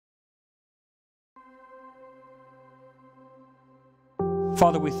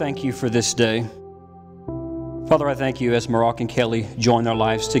Father, we thank you for this day. Father, I thank you as Marak and Kelly join their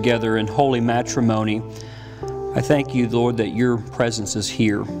lives together in holy matrimony. I thank you, Lord, that your presence is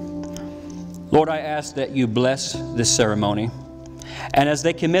here. Lord, I ask that you bless this ceremony. And as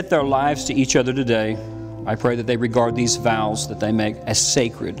they commit their lives to each other today, I pray that they regard these vows that they make as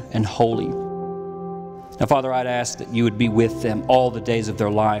sacred and holy. Now, Father, I'd ask that you would be with them all the days of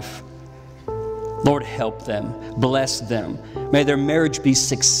their life. Lord, help them, bless them. May their marriage be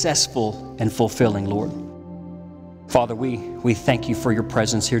successful and fulfilling, Lord. Father, we thank you for your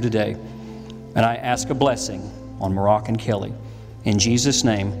presence here today. And I ask a blessing on Marak and Kelly. In Jesus'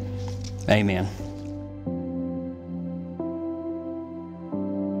 name, amen.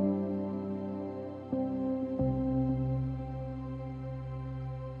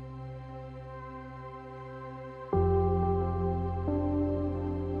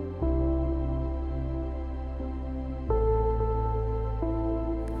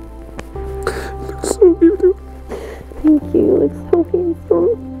 So beautiful. Thank you. You look so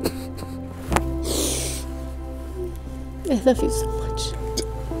handsome. I love you so much.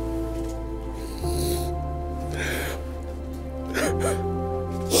 I love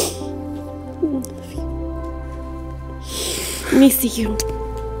you. Let me see you.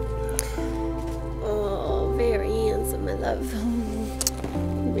 Oh, very handsome, my love.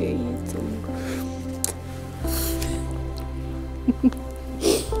 Very handsome.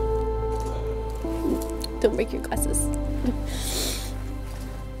 Don't break your glasses.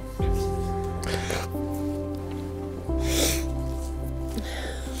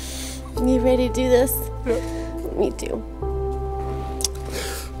 You ready to do this? Yeah. Me too.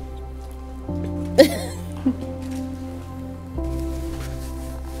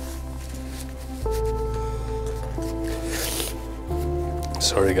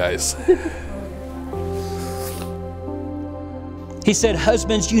 Sorry, guys. He said,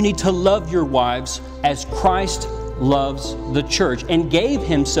 husbands, you need to love your wives as Christ loves the church and gave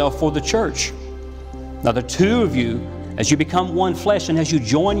himself for the church. Now the two of you, as you become one flesh and as you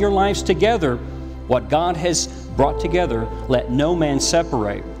join your lives together, what God has brought together, let no man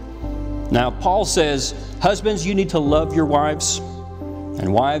separate. Now Paul says, husbands, you need to love your wives,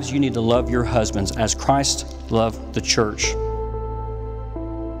 and wives, you need to love your husbands as Christ loved the church.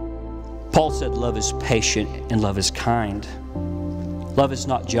 Paul said love is patient and love is kind. Love is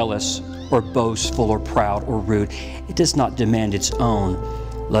not jealous or boastful or proud or rude. It does not demand its own.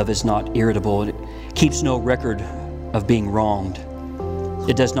 Love is not irritable. It keeps no record of being wronged.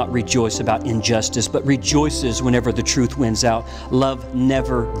 It does not rejoice about injustice, but rejoices whenever the truth wins out. Love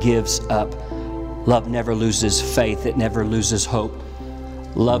never gives up. Love never loses faith. It never loses hope.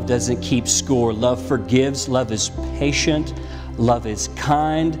 Love doesn't keep score. Love forgives. Love is patient. Love is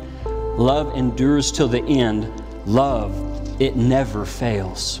kind. Love endures till the end. Love, it never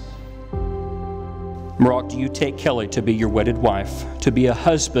fails. Marak, do you take Kelly to be your wedded wife, to be a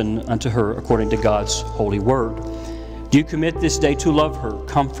husband unto her according to God's holy word? Do you commit this day to love her,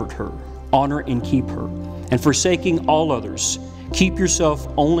 comfort her, honor and keep her, and forsaking all others, keep yourself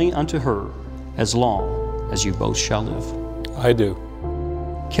only unto her as long as you both shall live? I do.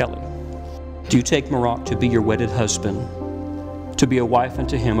 Kelly, do you take Marak to be your wedded husband, to be a wife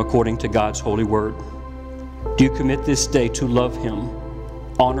unto him according to God's holy word? Do you commit this day to love him,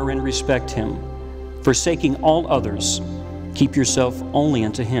 honor and respect him, forsaking all others, keep yourself only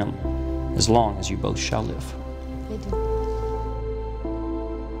unto him as long as you both shall live? I do.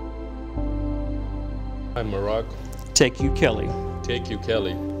 I'm Marak. Take you, Kelly, Take you,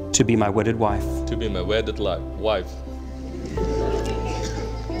 Kelly, to be my wedded wife. to be my wedded wife.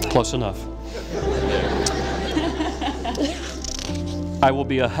 Close enough. I will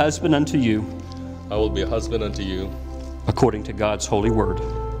be a husband unto you I will be a husband unto you according to God's holy word.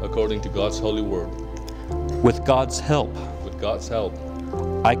 according to God's holy word. With God's help, With God's help,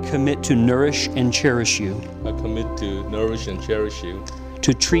 I commit to nourish and cherish you, I commit to nourish and cherish you,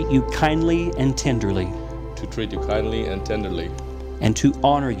 to treat you kindly and tenderly, to treat you kindly and tenderly, and to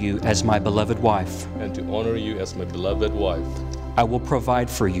honor you as my beloved wife. and to honor you as my beloved wife. I will provide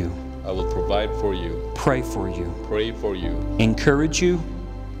for you, I will provide for you, pray for you, pray for you, encourage you,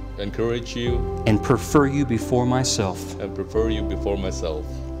 encourage you, and prefer you before myself. and prefer you before myself.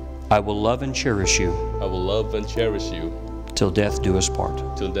 I will love and cherish you I will love and cherish you till death do us part.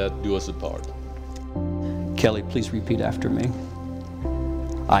 till death do us apart. Kelly, please repeat after me.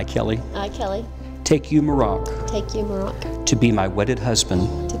 I, Kelly, I, Kelly, take you, Marak, take you, Marak, to be my wedded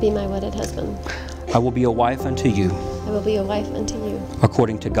husband. to be my wedded husband. I will be a wife unto you I will be a wife unto you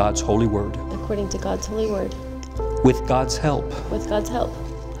according to God's holy word. according to God's holy word. With God's help, With God's help,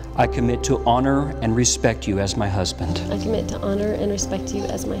 I commit to honor and respect you as my husband, I commit to honor and respect you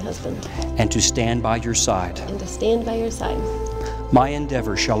as my husband, and to stand by your side. and to stand by your side. My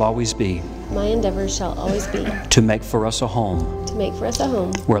endeavor shall always be My endeavor shall always be to make for us a home to make for us a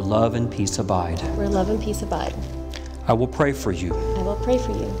home where love and peace abide. where love and peace abide. I will pray for you. I will pray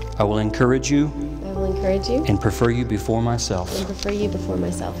for you. I will encourage you I will encourage you and prefer you before myself. and prefer you before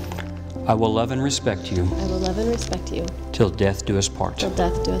myself. I will love and respect you I will love and respect you till death do us part. till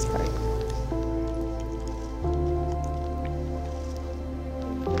death do us part.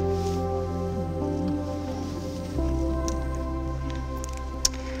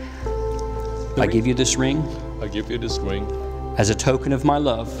 I give you this ring I give you this ring as a token of my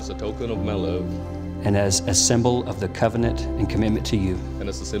love as a token of my love and as a symbol of the covenant and commitment to you. and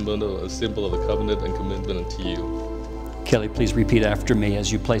as a symbol of the covenant and commitment to you. Kelly, please repeat after me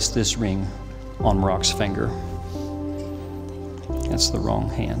as you place this ring on Marak's finger. That's the wrong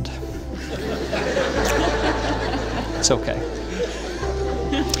hand. It's okay.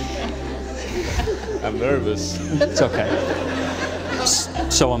 I'm nervous. It's okay.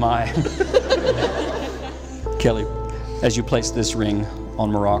 So am I. Kelly, as you place this ring on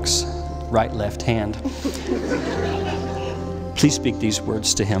Marak's left hand, please speak these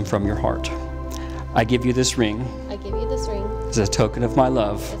words to him from your heart. I give you this ring I give you this ring as a token of my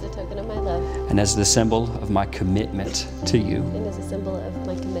love as a token of my love and as the symbol of my commitment to you. and as a symbol of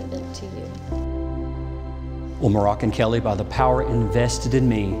my commitment to you. Well, Marak and Kelly, by the power invested in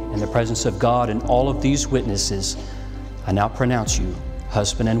me in the presence of God and all of these witnesses, I now pronounce you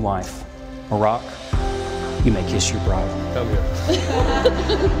husband and wife. Marak, you may kiss your bride. Come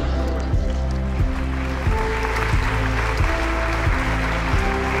here.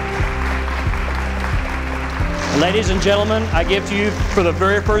 Ladies and gentlemen, I give to you for the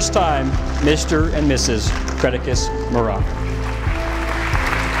very first time, Mr. and Mrs. Creticus Marak.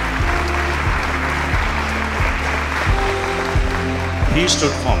 He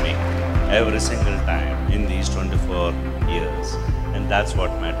stood for me every single time in these 24 years, and that's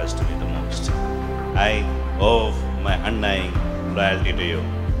what matters to me the most. I owe my undying loyalty to you.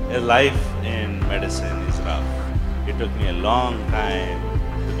 A life in medicine is rough. It took me a long time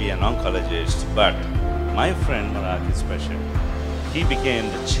to be an oncologist, but my friend Marak is special. He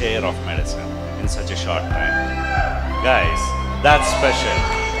became the chair of medicine in such a short time. Guys, that's special.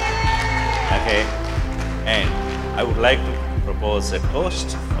 Okay? And I would like to propose a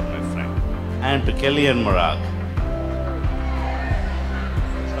toast for my friend and to Kelly and Marak.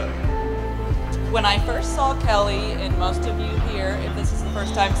 When I first saw Kelly, and most of you here, if this is the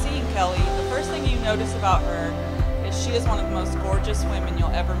first time seeing Kelly, the first thing you notice about her is she is one of the most gorgeous women you'll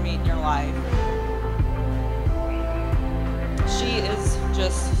ever meet in your life. She is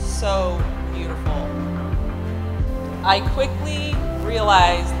just so beautiful. I quickly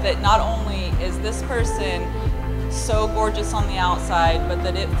realized that not only is this person so gorgeous on the outside, but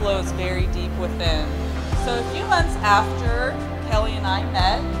that it flows very deep within. So a few months after Kelly and I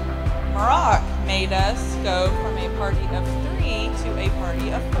met, Marak made us go from a party of 3 to a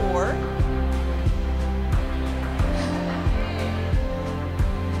party of 4.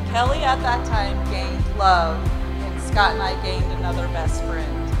 Kelly at that time gained love, and Scott and I gained another best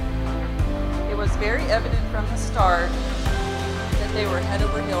friend. It was very evident from the start that they were head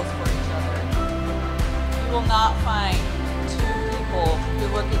over heels for each other. You will not find 2 people who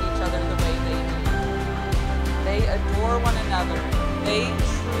look at each other the way they do. They adore one another. They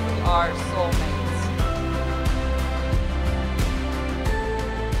truly are soulmates.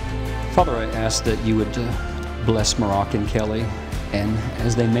 Father, I ask that you would bless Marak and Kelly, and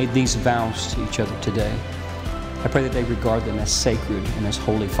as they made these vows to each other today, I pray that they regard them as sacred and as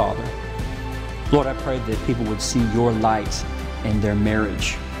holy, Father. Lord, I pray that people would see your light in their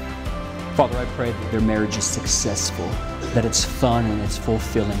marriage. Father, I pray that their marriage is successful, that it's fun and it's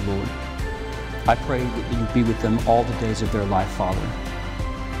fulfilling, Lord. I pray that you be with them all the days of their life, Father.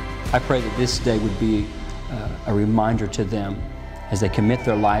 I pray that this day would be a reminder to them as they commit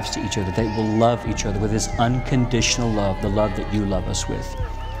their lives to each other, they will love each other with this unconditional love, the love that you love us with.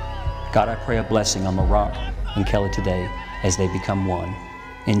 God, I pray a blessing on Marak and Kelly today as they become one.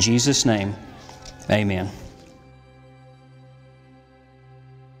 In Jesus' name, amen.